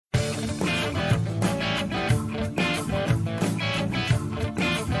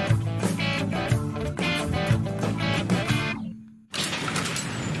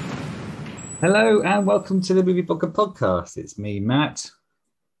Hello and welcome to the Movie Blogger podcast. It's me, Matt.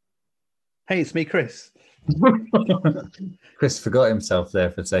 Hey, it's me, Chris. Chris forgot himself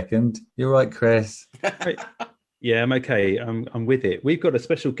there for a second. You're right, Chris. Right. Yeah, I'm okay. I'm with it. We've got a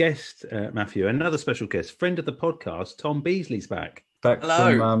special guest, Matthew, another special guest, friend of the podcast, Tom Beasley's back. Back from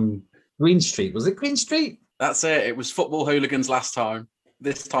Hello. Green Street. Was it Green Street? That's it. It was football hooligans last time.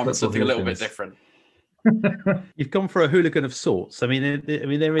 This time it's Football something a little bit hooligans. different. You've gone for a hooligan of sorts. I mean,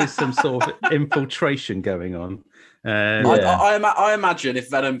 there is some sort of infiltration going on. Yeah. I imagine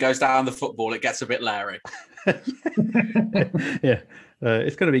if Venom goes down the football, it gets a bit leery. Yeah,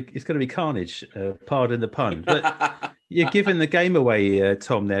 it's going to be carnage. Pardon the pun, but you're giving the game away,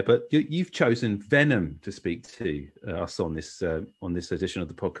 Tom. There, but you've chosen Venom to speak to us on this edition of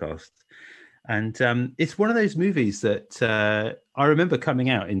the podcast, and it's one of those movies that I remember coming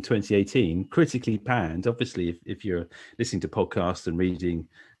out in 2018, critically panned. Obviously, if you're listening to podcasts and reading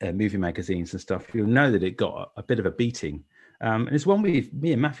movie magazines and stuff, you'll know that it got a bit of a beating. And it's one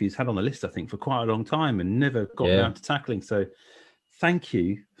me and Matthew's had on the list, I think, for quite a long time and never got around to tackling. So thank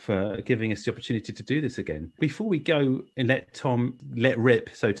you for giving us the opportunity to do this again. Before we go and let Tom let rip,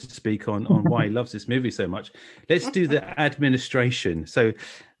 so to speak, on why he loves this movie so much, let's do the administration. So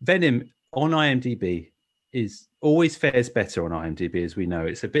Venom on IMDb is always fares better on IMDb, as we know.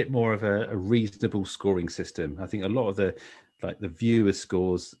 It's a bit more of a reasonable scoring system. I think a lot of the viewer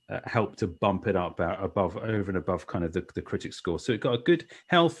scores help to bump it up over and above kind of the critic score. So it got a good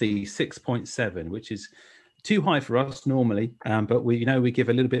healthy 6.7, which is too high for us normally, but we give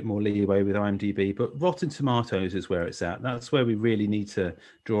a little bit more leeway with IMDb. But Rotten Tomatoes is where it's at. That's where we really need to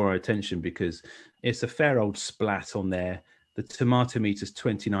draw our attention, because it's a fair old splat on there. The tomato meter's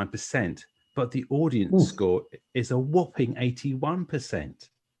 29%, but the audience score is a whopping 81%,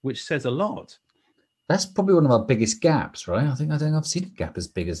 which says a lot. That's probably one of our biggest gaps, right? I don't think I've seen a gap as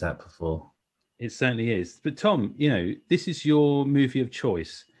big as that before. It certainly is. But Tom, this is your movie of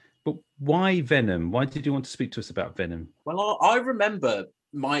choice. But why Venom? Why did you want to speak to us about Venom? Well, I remember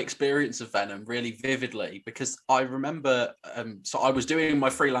my experience of Venom really vividly, because I remember, so I was doing my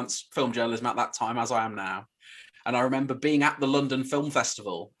freelance film journalism at that time, as I am now. And I remember being at the London Film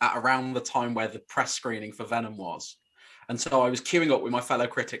Festival at around the time where the press screening for Venom was. And so I was queuing up with my fellow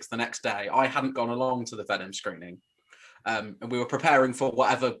critics the next day. I hadn't gone along to the Venom screening. And we were preparing for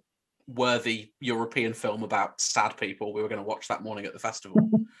whatever worthy European film about sad people we were going to watch that morning at the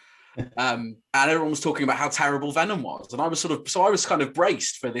festival. And everyone was talking about how terrible Venom was. And I was kind of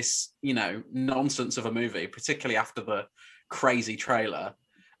braced for this, nonsense of a movie, particularly after the crazy trailer.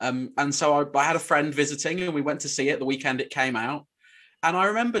 And so I had a friend visiting, and we went to see it the weekend it came out. And I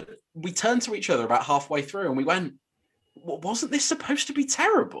remember we turned to each other about halfway through and we went, wasn't this supposed to be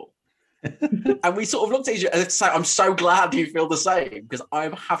terrible? And we sort of looked at each other and said, I'm so glad you feel the same, because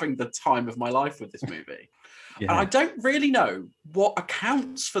I'm having the time of my life with this movie. Yeah. And I don't really know what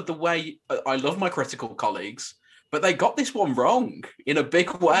accounts for the way I love my critical colleagues, but they got this one wrong in a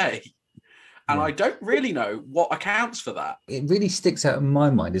big way. And I don't really know what accounts for that. It really sticks out in my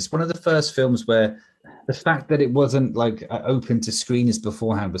mind. It's one of the first films where the fact that it wasn't like open to screeners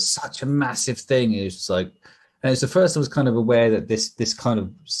beforehand was such a massive thing. It was just like, and it's the first I was kind of aware that this kind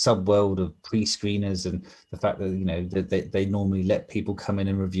of subworld of pre-screeners, and the fact that they normally let people come in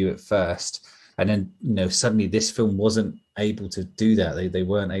and review it first, and then suddenly this film wasn't able to do that. They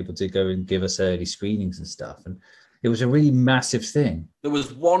weren't able to go and give us early screenings and stuff, and it was a really massive thing. There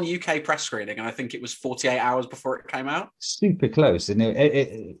was one UK press screening, and I think it was 48 hours before it came out. Super close. And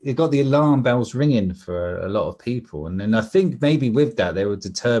it got the alarm bells ringing for a lot of people. And then I think maybe with that, they were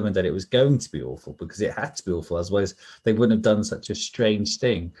determined that it was going to be awful, because it had to be awful. Otherwise, they wouldn't have done such a strange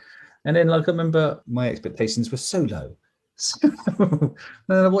thing. And then, I remember my expectations were so low. So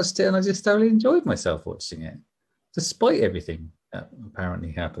I watched it and I just totally enjoyed myself watching it, despite everything that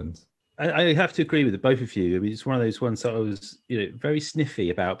apparently happened. I have to agree with both of you. I mean, it's one of those ones that I was, very sniffy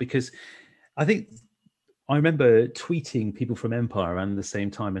about, because I think I remember tweeting people from Empire around the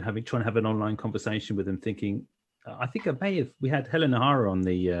same time and trying to have an online conversation with them, thinking, I think we had Helen O'Hara on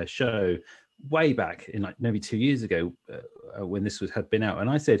the show way back in maybe 2 years ago when this had been out. And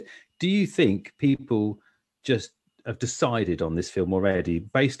I said, do you think people just have decided on this film already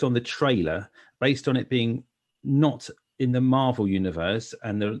based on the trailer, based on it being not in the Marvel universe,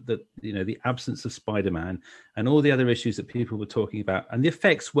 and the absence of Spider-Man and all the other issues that people were talking about, and the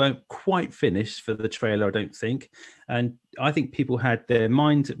effects weren't quite finished for the trailer, I don't think. And I think people had their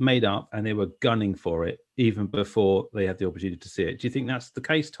mind made up and they were gunning for it even before they had the opportunity to see it. Do you think that's the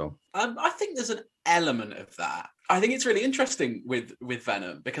case, Tom? I think there's an element of that. I think it's really interesting with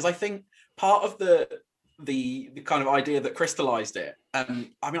Venom, because I think part of the the kind of idea that crystallized it. I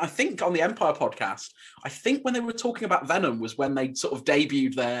mean, I think on the Empire podcast, I think when they were talking about Venom was when they sort of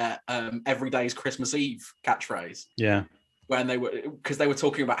debuted their "Every Day's Christmas Eve" catchphrase. Yeah. When they were, because they were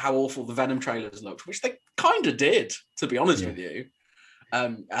talking about how awful the Venom trailers looked, which they kind of did, to be honest with you.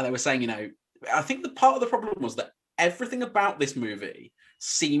 And they were saying, I think the part of the problem was that everything about this movie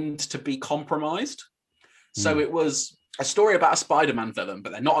seemed to be compromised. So it was a story about a Spider-Man villain,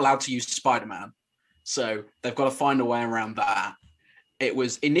 but they're not allowed to use Spider-Man. So they've got to find a way around that. It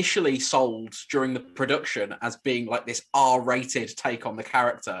was initially sold during the production as being like this R-rated take on the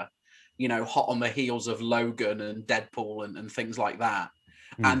character, hot on the heels of Logan and Deadpool and things like that.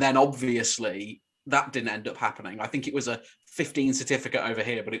 And then obviously that didn't end up happening. I think it was a 15 certificate over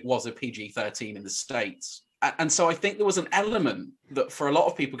here, but it was a PG-13 in the States. And so I think there was an element that for a lot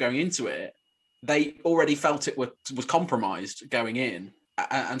of people going into it, they already felt it was compromised going in.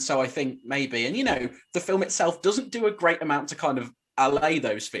 And so I think maybe, and the film itself doesn't do a great amount to kind of allay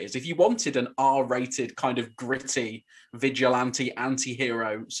those fears. If you wanted an R-rated kind of gritty vigilante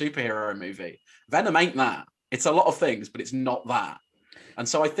anti-hero superhero movie, Venom ain't that. It's a lot of things, but it's not that. And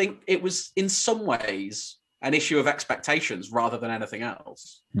so I think it was in some ways an issue of expectations rather than anything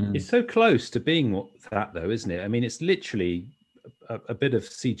else. It's so close to being that, though, isn't it? I mean, it's literally a bit of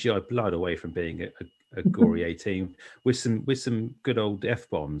CGI blood away from being a gory 18 with some good old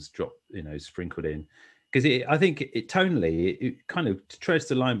F-bombs dropped, sprinkled in. Because I think it tonally, it kind of treads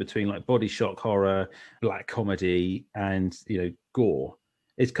the line between like body shock horror, black comedy, and gore.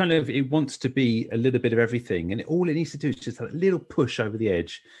 It's kind of, it wants to be a little bit of everything, and all it needs to do is just a little push over the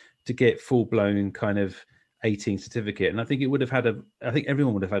edge to get full blown kind of 18 certificate. And I think it would have had I think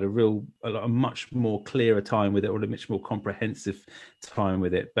everyone would have had a much more clearer time with it, or a much more comprehensive time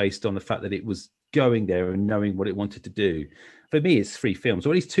with it, based on the fact that it was going there and knowing what it wanted to do. For me, it's 3 films,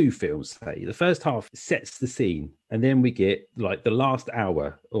 or at least 2 films. Say the first half sets the scene, and then we get like the last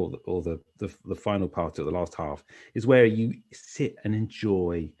hour, or the final part of the last half, is where you sit and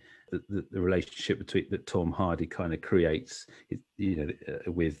enjoy the relationship that Tom Hardy kind of creates,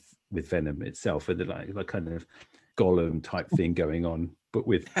 with Venom itself, and the like kind of Gollum type thing going on, but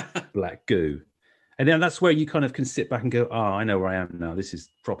with black goo. And then that's where you kind of can sit back and go, I know where I am now. This is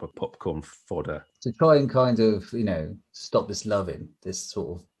proper popcorn fodder. To try and kind of, stop this loving, this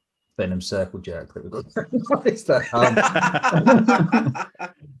sort of Venom circle jerk that we've got. What is that?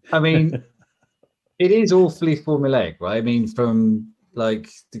 I mean, it is awfully formulaic, right? I mean, from like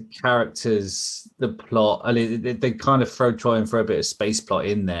the characters, the plot, I mean, they kind of try and throw a bit of space plot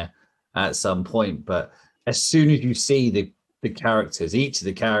in there at some point. But as soon as you see the characters, each of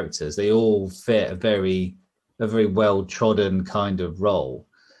the characters, they all fit a very well trodden kind of role.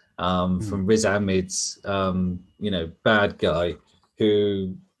 From Riz Ahmed's, bad guy,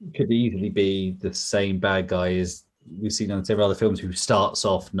 who could easily be the same bad guy as we've seen on several other films, who starts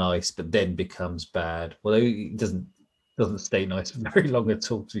off nice but then becomes bad. Well, he doesn't stay nice for very long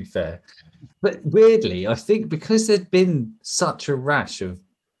at all, to be fair. But weirdly, I think because there'd been such a rash of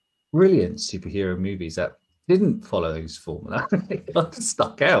brilliant superhero movies that didn't follow those formula, it kind of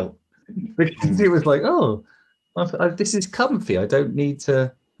stuck out, because it was like, this is comfy. I don't need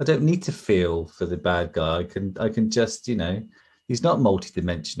to feel for the bad guy. I can just, he's not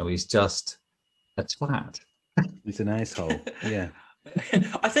multidimensional. He's just a twat. He's an asshole. Yeah.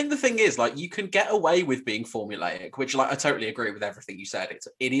 I think the thing is, like, you can get away with being formulaic, which, like, I totally agree with everything you said.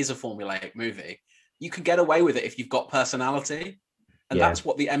 It is a formulaic movie. You can get away with it if you've got personality. And that's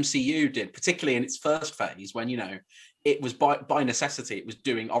what the MCU did, particularly in its first phase, when, it was by necessity, it was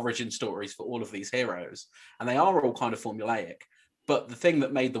doing origin stories for all of these heroes. And they are all kind of formulaic. But the thing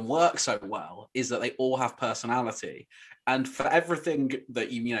that made them work so well is that they all have personality. And for everything that,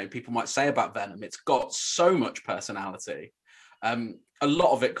 people might say about Venom, it's got so much personality. A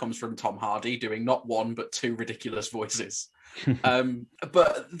lot of it comes from Tom Hardy doing not one, but 2 ridiculous voices.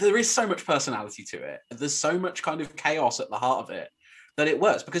 But there is so much personality to it. There's so much kind of chaos at the heart of it that it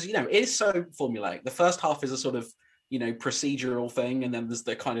works, because, it is so formulaic. The first half is a sort of, procedural thing. And then there's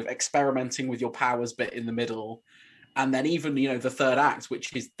the kind of experimenting with your powers bit in the middle. And then even, the third act,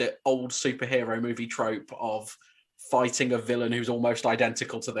 which is the old superhero movie trope of fighting a villain who's almost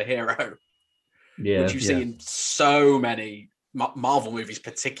identical to the hero. Yeah, which you see in so many Marvel movies,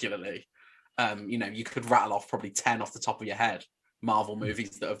 particularly. You could rattle off probably 10 off the top of your head Marvel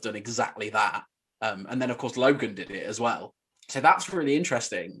movies that have done exactly that. And then, of course, Logan did it as well. So that's really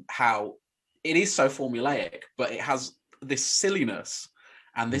interesting, how it is so formulaic, but it has this silliness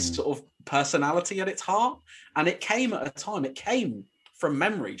and this sort of personality at its heart. And it came from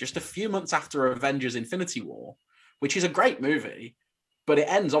memory just a few months after Avengers Infinity War, which is a great movie, But it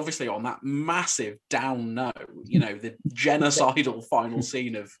ends obviously on that massive down note, the genocidal final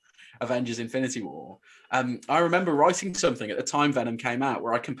scene of Avengers Infinity War. I remember writing something at the time Venom came out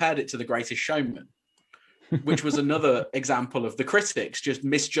where I compared it to The Greatest Showman, which was another example of the critics just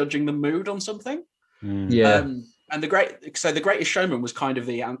misjudging the mood on something. Yeah. And The Greatest Showman was kind of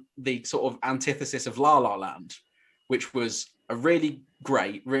the sort of antithesis of La La Land, which was a really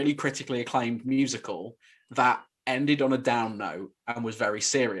great, really critically acclaimed musical that ended on a down note and was very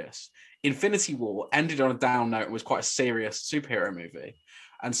serious. Infinity War ended on a down note and was quite a serious superhero movie.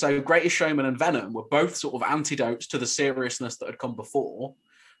 And so Greatest Showman and Venom were both sort of antidotes to the seriousness that had come before.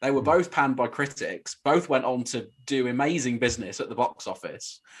 They were both panned by critics, both went on to do amazing business at the box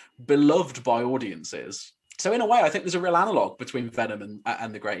office, beloved by audiences. So in a way, I think there's a real analogue between Venom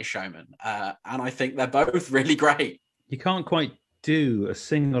and The Greatest Showman. And I think they're both really great. You can't quite do a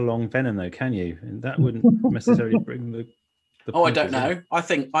sing-along Venom, though, can you? And that wouldn't necessarily bring the I don't know. I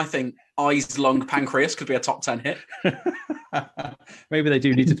think Eyes, Lung, Pancreas could be a top 10 hit. Maybe they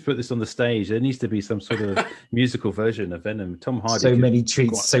do need to put this on the stage. There needs to be some sort of musical version of Venom. Tom Hardy. So many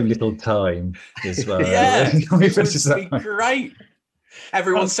treats, so little time as well. Yeah, it would be great.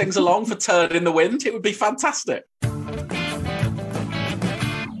 Everyone sings along for Turd in the Wind. It would be fantastic.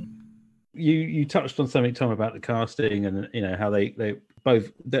 You touched on something, Tom, about the casting and how they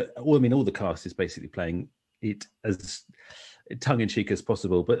both. All the cast is basically playing it as tongue-in-cheek as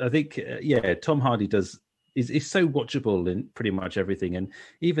possible. But I think, Tom Hardy is so watchable in pretty much everything, and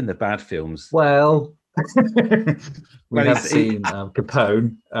even the bad films. Well, we have seen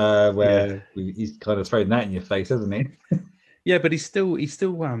Capone, where he's kind of thrown that in your face, hasn't he? Yeah, but he's still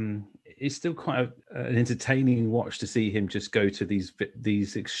quite an entertaining watch to see him just go to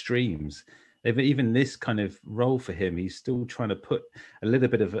these extremes. Even this kind of role for him, he's still trying to put a little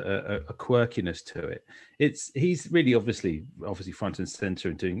bit of a quirkiness to it. He's really obviously front and center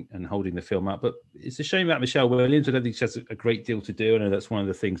and holding the film up. But it's a shame about Michelle Williams. I don't think she has a great deal to do. I know that's one of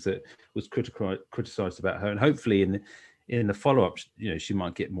the things that was criticized about her. And hopefully in the follow up, she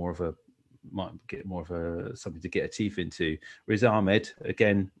might get more of a something to get her teeth into. Riz Ahmed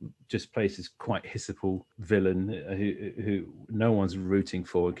again just plays this quite hissable villain who no one's rooting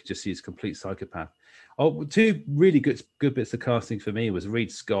for and could just see his complete psychopath. Two really good bits of casting for me was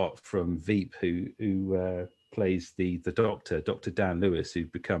Reed Scott from Veep, who plays the doctor, Dr. Dan Lewis, who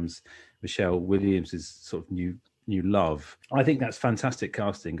becomes Michelle Williams's sort of new love. I think that's fantastic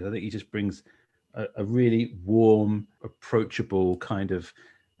casting because I think he just brings a really warm, approachable kind of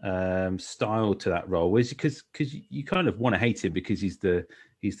style to that role, because you kind of want to hate him because he's the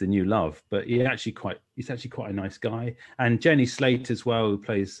new love, but he's actually quite a nice guy. And Jenny Slate as well, who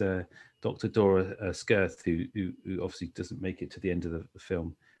plays Dr. Dora Skirth, who obviously doesn't make it to the end of the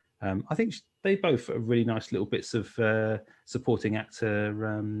film. I think they both are really nice little bits of supporting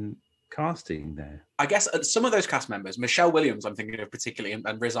actor casting there. I guess some of those cast members, Michelle Williams, I'm thinking of particularly,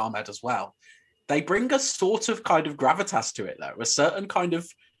 and Riz Ahmed as well, they bring a sort of kind of gravitas to it, though, a certain kind of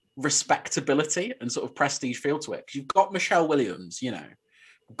respectability and sort of prestige feel to it. You've got Michelle Williams,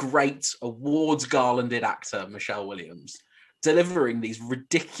 great awards garlanded actor Michelle Williams, delivering these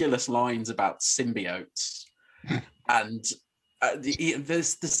ridiculous lines about symbiotes. And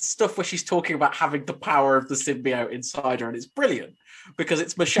there's the stuff where she's talking about having the power of the symbiote inside her, and it's brilliant because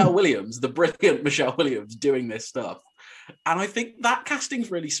it's Michelle Williams, the brilliant Michelle Williams, doing this stuff. And I think that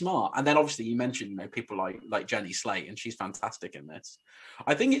casting's really smart. And then obviously you mentioned, people like Jenny Slate, and she's fantastic in this.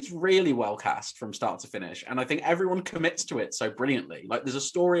 I think it's really well cast from start to finish. And I think everyone commits to it so brilliantly. Like there's a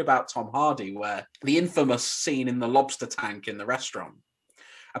story about Tom Hardy where the infamous scene in the lobster tank in the restaurant,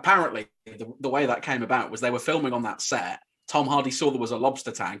 apparently the way that came about was they were filming on that set. Tom Hardy saw there was a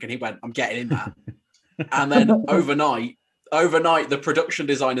lobster tank and he went, I'm getting in that. And then overnight, the production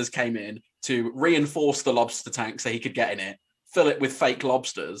designers came in to reinforce the lobster tank so he could get in it, fill it with fake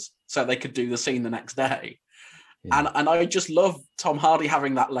lobsters so they could do the scene the next day. Yeah. And I just love Tom Hardy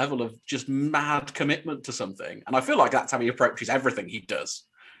having that level of just mad commitment to something. And I feel like that's how he approaches everything he does,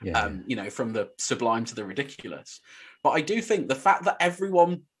 from the sublime to the ridiculous. But I do think the fact that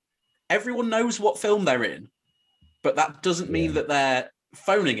everyone knows what film they're in, but that doesn't mean that they're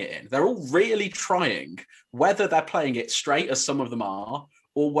phoning it in. They're all really trying, whether they're playing it straight as some of them are,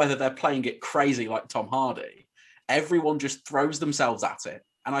 or whether they're playing it crazy like Tom Hardy. Everyone just throws themselves at it.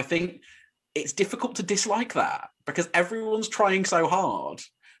 And I think it's difficult to dislike that because everyone's trying so hard.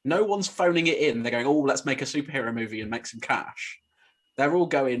 No one's phoning it in. They're going, let's make a superhero movie and make some cash. They're all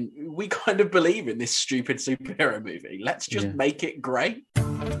going, we kind of believe in this stupid superhero movie. Let's just make it great.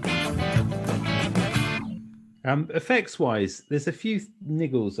 Effects wise, there's a few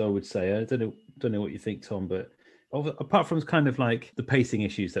niggles, I would say. I don't know what you think, Tom, but apart from kind of like the pacing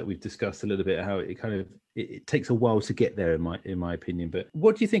issues that we've discussed a little bit, how it takes a while to get there in my opinion. But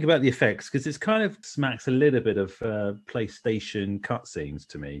what do you think about the effects? Because it's kind of smacks a little bit of PlayStation cutscenes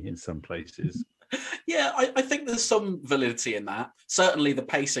to me in some places. Yeah, I think there's some validity in that. Certainly the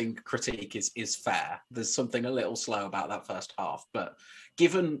pacing critique is fair. There's something a little slow about that first half, but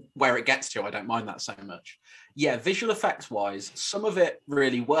given where it gets to, I don't mind that so much. Yeah, visual effects wise, some of it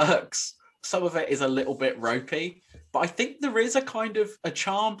really works. Some of it is a little bit ropey, but I think there is a kind of a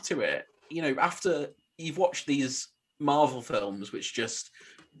charm to it. You know, after you've watched these Marvel films, which just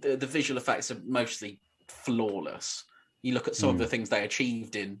the visual effects are mostly flawless. You look at some of the things they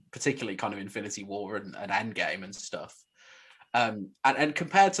achieved in particularly kind of Infinity War and Endgame and stuff. And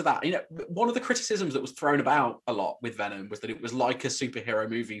compared to that, you know, one of the criticisms that was thrown about a lot with Venom was that it was like a superhero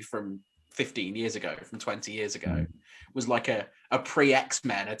movie from 15 years ago, from 20 years ago. It was like a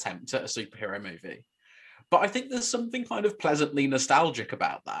pre-X-Men attempt at a superhero movie. But I think there's something kind of pleasantly nostalgic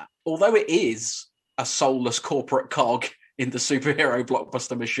about that. Although it is a soulless corporate cog in the superhero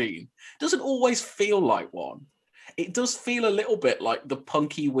blockbuster machine, it doesn't always feel like one. It does feel a little bit like the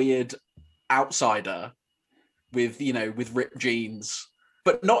punky, weird outsider with ripped jeans,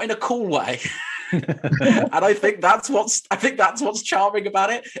 but not in a cool way. And I think that's what's charming about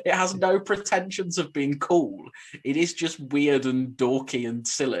it. It has no pretensions of being cool. It is just weird and dorky and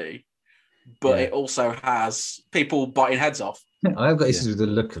silly, but it also has people biting heads off. I've got issues with the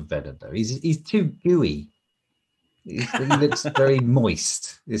look of Venom though. He's too gooey. He looks very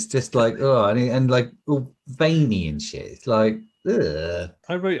moist. It's just like and like all veiny and shit. It's like ugh.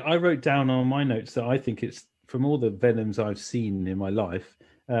 I wrote down on my notes that I think it's, from all the Venoms I've seen in my life,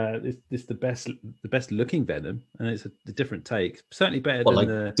 it's the best looking Venom, and it's a different take. Certainly better than like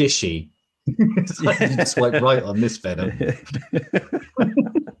the dishy. It's like you swipe right on this Venom.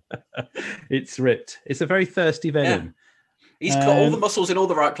 It's ripped. It's a very thirsty Venom. Yeah. He's got all the muscles in all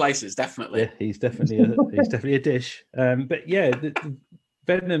the right places, definitely. Yeah, he's definitely a dish. But yeah, the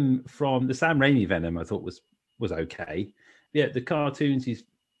Venom from the Sam Raimi Venom I thought was okay. Yeah, the cartoons he's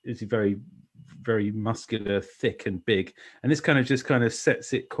very, very muscular, thick and big, and this kind of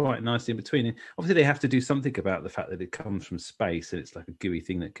sets it quite nicely in between. And obviously they have to do something about the fact that it comes from space and it's like a gooey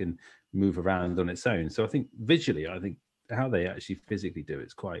thing that can move around on its own. So I think visually, how they actually physically do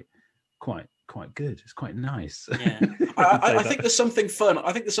it's quite good. It's quite nice. Yeah, I think there's something fun.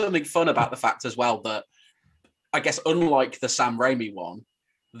 I think there's something fun about the fact as well that I guess unlike the Sam Raimi one,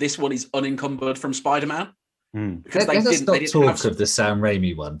 this one is unencumbered from Spider-Man. Because let's not talk of the Sam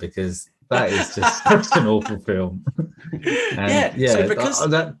Raimi one, because that is just such an awful film. So because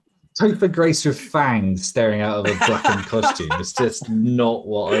that Topher Grace with fangs staring out of a blackened costume is just not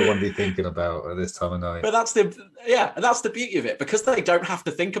what I want to be thinking about at this time of night. But that's the beauty of it, because they don't have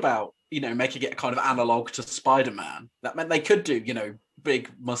to think about, making it a kind of analog to Spider-Man. That meant they could do,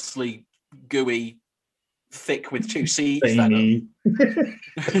 big, muscly, gooey, thick with two C's. Venom.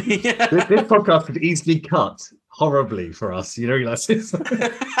 This podcast could easily cut horribly for us. You realize this?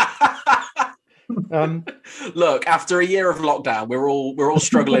 Look, after a year of lockdown, we're all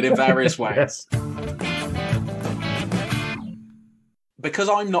struggling in various ways. Because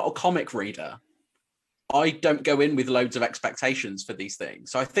I'm not a comic reader, I don't go in with loads of expectations for these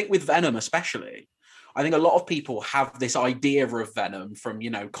things. So I think with Venom especially, I think a lot of people have this idea of Venom from,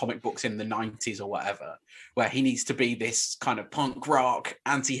 comic books in the 90s or whatever, where he needs to be this kind of punk rock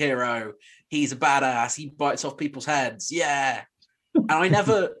anti-hero. He's a badass. He bites off people's heads. Yeah. And I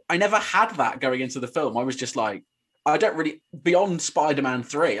never had that going into the film. I was just like, beyond Spider-Man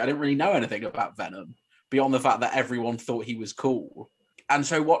 3, I didn't really know anything about Venom beyond the fact that everyone thought he was cool. And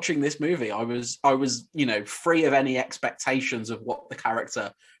so watching this movie, I was, free of any expectations of what the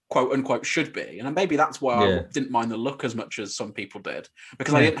character quote unquote should be. And maybe that's why I didn't mind the look as much as some people did,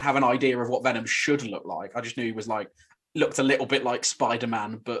 because I didn't have an idea of what Venom should look like. I just knew he was looked a little bit like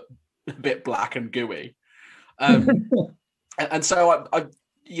Spider-Man, but a bit black and gooey. And so I,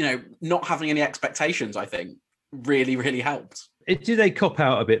 not having any expectations, I think really, really helped. Do they cop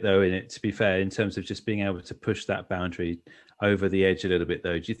out a bit though in it, to be fair, in terms of just being able to push that boundary over the edge a little bit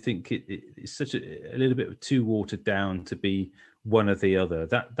though? Do you think it's such a little bit too watered down to be one or the other?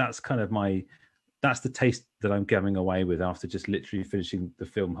 That's kind of that's the taste that I'm going away with after just literally finishing the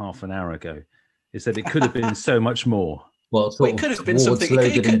film half an hour ago, is that it could have been so much more. Well, it could have been something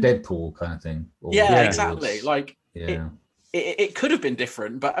loaded in Deadpool kind of thing. Exactly. It could have been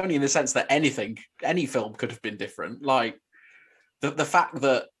different, but only in the sense that any film could have been different. Like the fact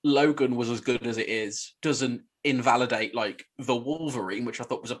that Logan was as good as it is doesn't invalidate the Wolverine, which I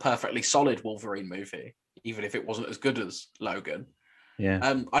thought was a perfectly solid Wolverine movie, even if it wasn't as good as Logan.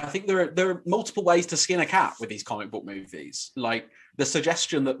 I think there are multiple ways to skin a cat with these comic book movies. Like the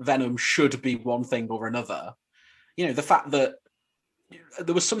suggestion that Venom should be one thing or another. You know, the fact that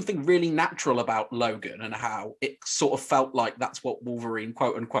there was something really natural about Logan and how it sort of felt like that's what Wolverine,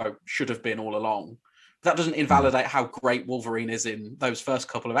 quote unquote, should have been all along. That doesn't invalidate how great Wolverine is in those first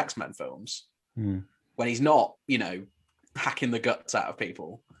couple of X-Men films when he's not, you know, hacking the guts out of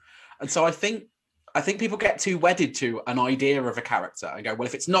people. And so I think people get too wedded to an idea of a character and go, well,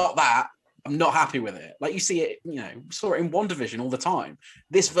 if it's not that, I'm not happy with it. Like you see it, you know, saw it in WandaVision all the time.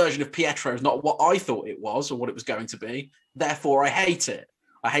 This version of Pietro is not what I thought it was or what it was going to be. Therefore, I hate it.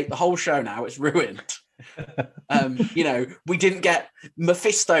 I hate the whole show now. It's ruined. You know, we didn't get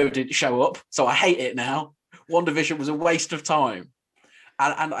Mephisto didn't show up, so I hate it now. WandaVision was a waste of time.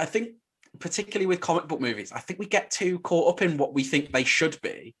 And I think, particularly with comic book movies, I think we get too caught up in what we think they should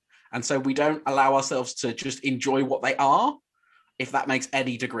be. And so we don't allow ourselves to just enjoy what they are, if that makes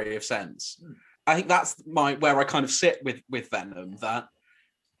any degree of sense. I think that's where I kind of sit with Venom, that,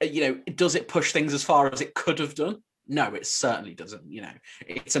 you know, does it push things as far as it could have done? No, it certainly doesn't. You know,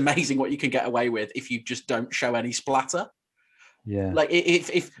 it's amazing what you can get away with if you just don't show any splatter. Yeah. Like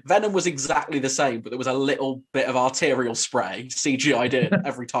if Venom was exactly the same, but there was a little bit of arterial spray CGI'd in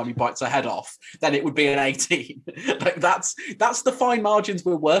every time he bites a head off, then it would be an 18. Like that's the fine margins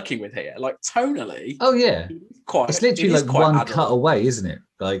we're working with here. Like tonally. Oh yeah. It's literally like one adult cut away, isn't it?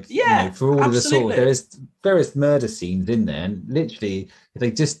 Like, yeah, you know, for all absolutely. of the sort of, there is various murder scenes in there, and literally if they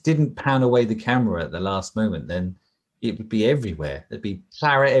just didn't pan away the camera at the last moment, then it would be everywhere. There'd be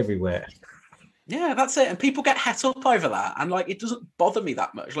claret everywhere. Yeah, that's it. And people get het up over that. And like, it doesn't bother me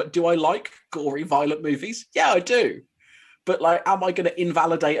that much. Like, do I like gory, violent movies? Yeah, I do. But like, am I going to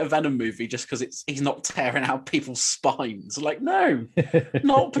invalidate a Venom movie just because he's not tearing out people's spines? Like, no,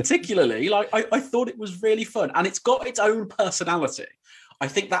 not particularly. Like, I thought it was really fun. And it's got its own personality. I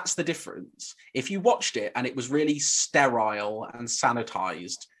think that's the difference. If you watched it and it was really sterile and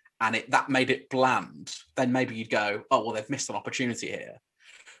sanitized and that made it bland, then maybe you'd go, oh, well, they've missed an opportunity here.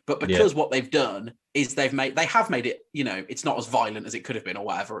 But because what they've done is they have made it, you know, it's not as violent as it could have been or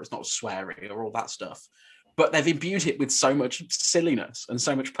whatever. It's not sweary or all that stuff. But they've imbued it with so much silliness and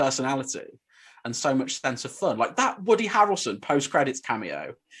so much personality and so much sense of fun. Like that Woody Harrelson post-credits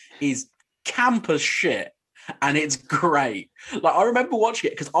cameo is camp as shit. And it's great. Like I remember watching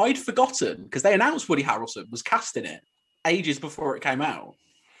it because I'd forgotten, because they announced Woody Harrelson was cast in it ages before it came out.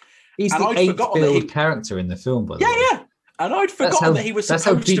 He's the eighth-billed character in the film, by the way. Yeah. And I'd forgotten that he was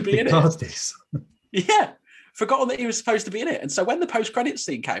supposed to be in it. Yeah, forgotten that he was supposed to be in it. And so when the post-credits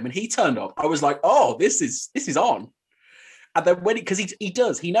scene came and he turned up, I was like, oh, this is on. And then because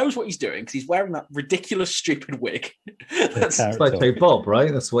he knows what he's doing because he's wearing that ridiculous, stupid wig. That's Sideshow Bob,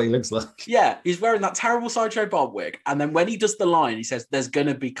 right? That's what he looks like. Yeah, he's wearing that terrible Sideshow Bob wig. And then when he does the line, he says, there's going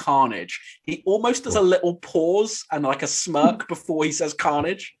to be carnage. He almost does a little pause and like a smirk before he says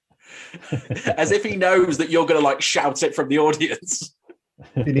carnage. As if he knows that you're going to like shout it from the audience.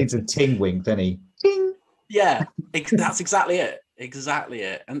 He needs a ting wink, then he ting. Yeah, that's exactly it. Exactly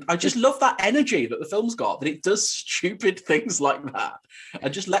it. And I just love that energy that the film's got, that it does stupid things like that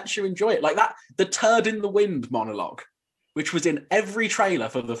and just lets you enjoy it. Like that, the turd in the wind monologue, which was in every trailer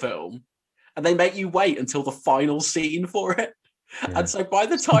for the film, and they make you wait until the final scene for it. Yeah. And so by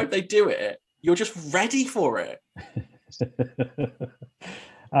the time they do it, you're just ready for it.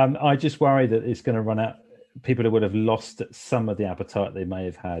 I just worry that it's going to run out. People would have lost some of the appetite they may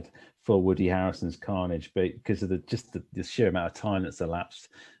have had for Woody Harrelson's Carnage, but because of the sheer amount of time that's elapsed.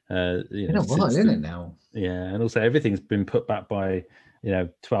 Isn't it now? Yeah, and also everything's been put back by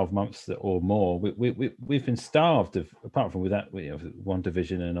 12 months or more. We've been starved of, apart from with that,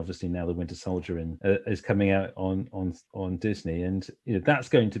 WandaVision and obviously now the Winter Soldier is coming out on Disney, and that's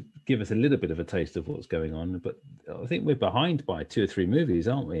going to give us a little bit of a taste of what's going on. But I think we're behind by 2 or 3 movies,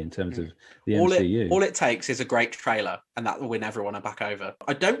 aren't we, in terms of the MCU? All it takes is a great trailer, and that will win everyone back over.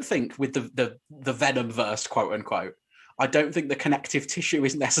 I don't think with the Venom verse, quote unquote, I don't think the connective tissue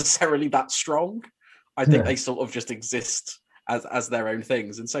is necessarily that strong. I think they sort of just exist as their own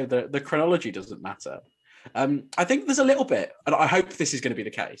things, and so the chronology doesn't matter. I think there's a little bit, and I hope this is going to be the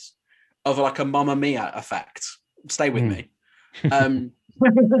case, of like a Mamma Mia effect. Stay with me.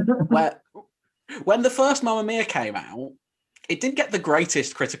 Where when the first Mamma Mia came out, it didn't get the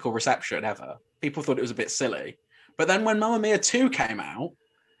greatest critical reception ever. People thought it was a bit silly. But then when Mamma Mia 2 came out,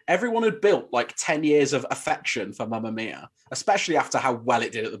 everyone had built like 10 years of affection for Mamma Mia, especially after how well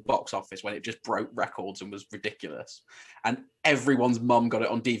it did at the box office when it just broke records and was ridiculous. And everyone's mum got it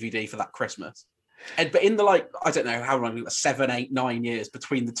on DVD for that Christmas. But in the I don't know how long, 7, 8, 9 years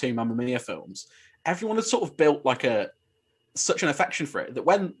between the 2 Mamma Mia films, everyone had sort of built like a such an affection for it that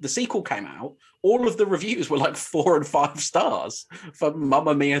when the sequel came out, all of the reviews were like 4 and 5 stars for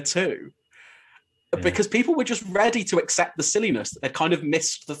Mamma Mia 2. Because people were just ready to accept the silliness that they'd kind of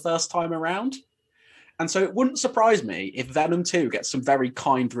missed the first time around. And so it wouldn't surprise me if Venom 2 gets some very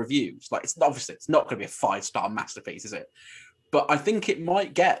kind reviews. Like, it's not going to be a 5-star masterpiece, is it? But I think it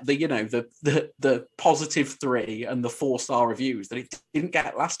might get the positive 3 and the 4-star reviews that it didn't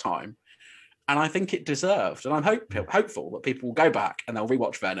get last time. And I think it deserved. And I'm hopeful that people will go back and they'll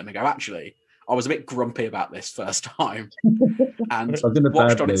rewatch Venom and go, actually, I was a bit grumpy about this first time. And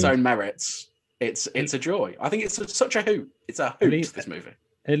watched on its own merits. It's a joy. I think it's such a hoot. It's a hoot, this movie.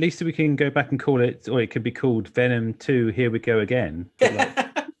 At least we can go back and call it, or it could be called Venom 2, Here We Go Again.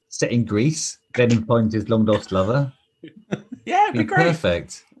 Set in Greece, Venom finds his long lost lover. Yeah, it'd be great.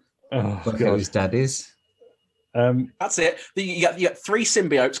 Perfect. Oh, look at his daddies. That's it. You get 3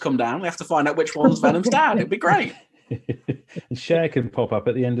 symbiotes come down. We have to find out which one's Venom's dad. It'd be great. And Cher can pop up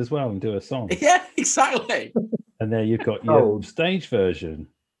at the end as well and do a song. Yeah, exactly. And there you've got your stage version.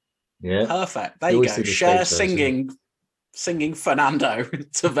 Yeah, perfect. There you go. Cher singing Fernando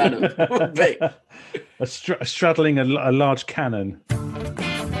to Venom would be straddling a large cannon.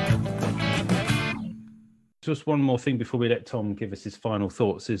 Just one more thing before we let Tom give us his final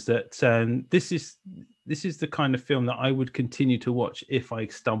thoughts is that this is the kind of film that I would continue to watch if I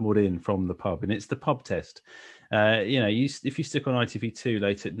stumbled in from the pub, and it's the pub test. If you stick on ITV2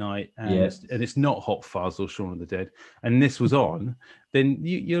 late at night and it's not Hot Fuzz or Shaun of the Dead, and this was on, then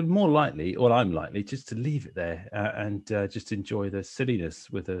you're more likely, or I'm likely, just to leave it there and just enjoy the silliness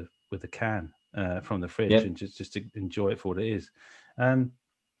with a can from the fridge and just to enjoy it for what it is.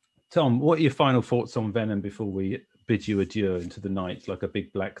 Tom, what are your final thoughts on Venom before we bid you adieu into the night like a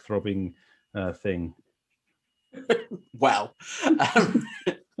big black throbbing thing? Well,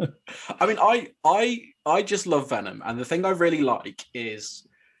 I mean, I just love Venom, and the thing I really like is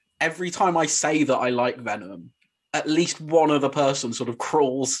every time I say that I like Venom, at least one other person sort of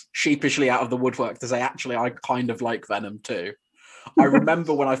crawls sheepishly out of the woodwork to say, actually, I kind of like Venom too. I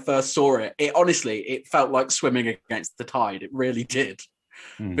remember when I first saw it, it felt like swimming against the tide. It really did.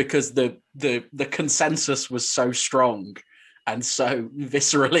 Because the consensus was so strong and so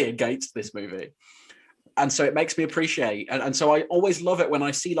viscerally against this movie. And so it makes me appreciate. And so I always love it when I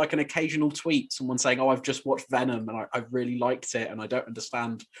see like an occasional tweet, someone saying, oh, I've just watched Venom and I really liked it. And I don't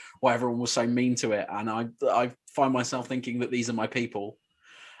understand why everyone was so mean to it. And I find myself thinking that these are my people.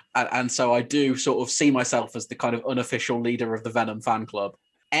 And so I do sort of see myself as the kind of unofficial leader of the Venom fan club.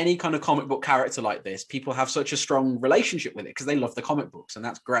 Any kind of comic book character like this, people have such a strong relationship with it because they love the comic books, and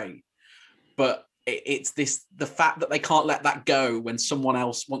that's great. But it's the fact that they can't let that go when someone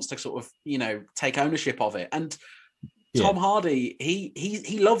else wants to sort of, take ownership of it. And Tom Hardy,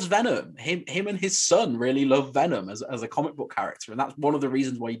 he loves Venom. Him and his son really love Venom as a comic book character, and that's one of the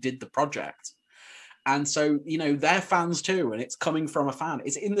reasons why he did the project. And so, they're fans too, and it's coming from a fan.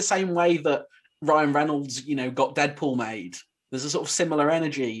 It's in the same way that Ryan Reynolds, got Deadpool made. There's a sort of similar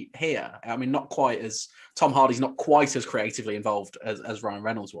energy here. I mean, not quite as Tom Hardy's not quite as creatively involved as Ryan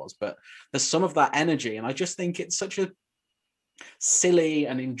Reynolds was, but there's some of that energy. And I just think it's such a silly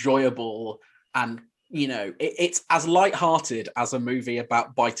and enjoyable, and, it's as lighthearted as a movie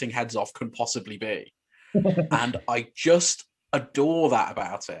about biting heads off can possibly be. And I just adore that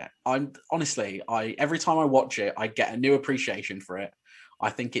about it. Every time I watch it, I get a new appreciation for it. I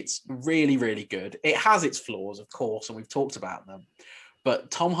think it's really, really good. It has its flaws, of course, and we've talked about them.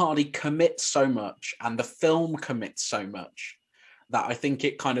 But Tom Hardy commits so much, and the film commits so much, that I think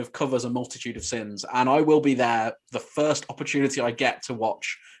it kind of covers a multitude of sins. And I will be there the first opportunity I get to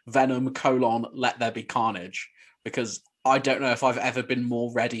watch Venom: Let There Be Carnage, because I don't know if I've ever been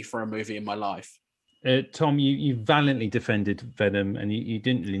more ready for a movie in my life. Tom, you valiantly defended Venom, and you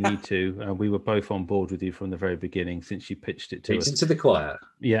didn't really need to. We were both on board with you from the very beginning since you pitched it to us. Into the choir.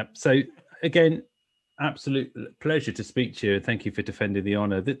 Yeah. So again, absolute pleasure to speak to you. Thank you for defending the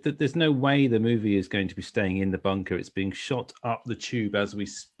honour. There's no way the movie is going to be staying in the bunker. It's being shot up the tube as we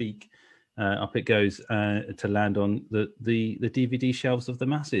speak. Up it goes to land on the DVD shelves of the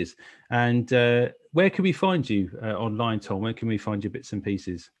masses. And where can we find you online, Tom? Where can we find your bits and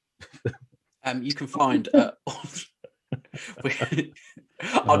pieces? You can find.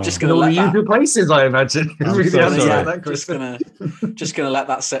 I'm just going to let usual places, I imagine. Just gonna let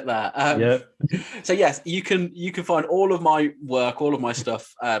that sit there. So yes, you can find all of my work, all of my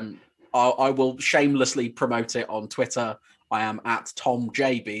stuff. I will shamelessly promote it on Twitter. I am at Tom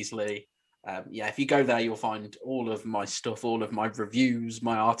J Beasley. If you go there, you'll find all of my stuff, all of my reviews,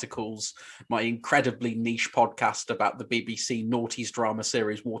 my articles, my incredibly niche podcast about the BBC noughties drama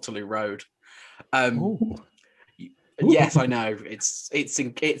series Waterloo Road. Yes, I know. It's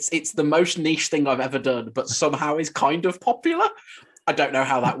the most niche thing I've ever done, but somehow is kind of popular. I don't know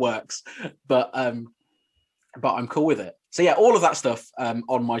how that works, but I'm cool with it. So yeah, all of that stuff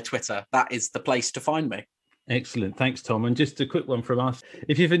on my Twitter. That is the place to find me. Excellent. Thanks, Tom. And just a quick one from us.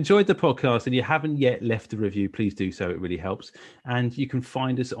 If you've enjoyed the podcast and you haven't yet left a review, please do so. It really helps. And you can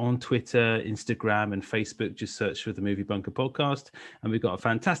find us on Twitter, Instagram, and Facebook. Just search for the Movie Bunker Podcast. And we've got a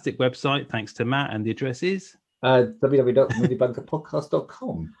fantastic website, thanks to Matt. And the address is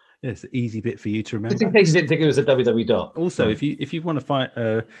www.moviebunkerpodcast.com. It's an easy bit for you to remember. Just in case you didn't think it was a www. Also, if you want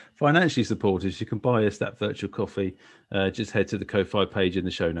to financially support us, you can buy us that virtual coffee. Just head to the Ko-Fi page in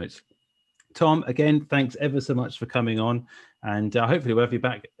the show notes. Tom, again, thanks ever so much for coming on, and hopefully we'll have you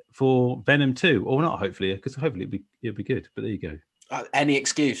back for Venom 2, or not hopefully, because hopefully it'll be good, but there you go. Any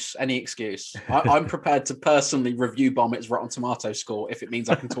excuse. I'm prepared to personally review bomb its Rotten Tomato score if it means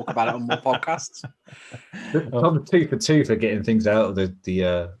I can talk about it on more podcasts. I'm 2 for 2 for getting things out of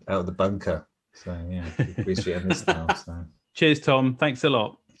the bunker. So yeah, appreciate this now. So. Cheers, Tom. Thanks a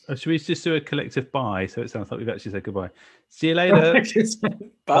lot. Should we just do a collective bye so it sounds like we've actually said goodbye? See you later.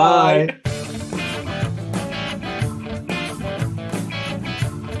 Bye.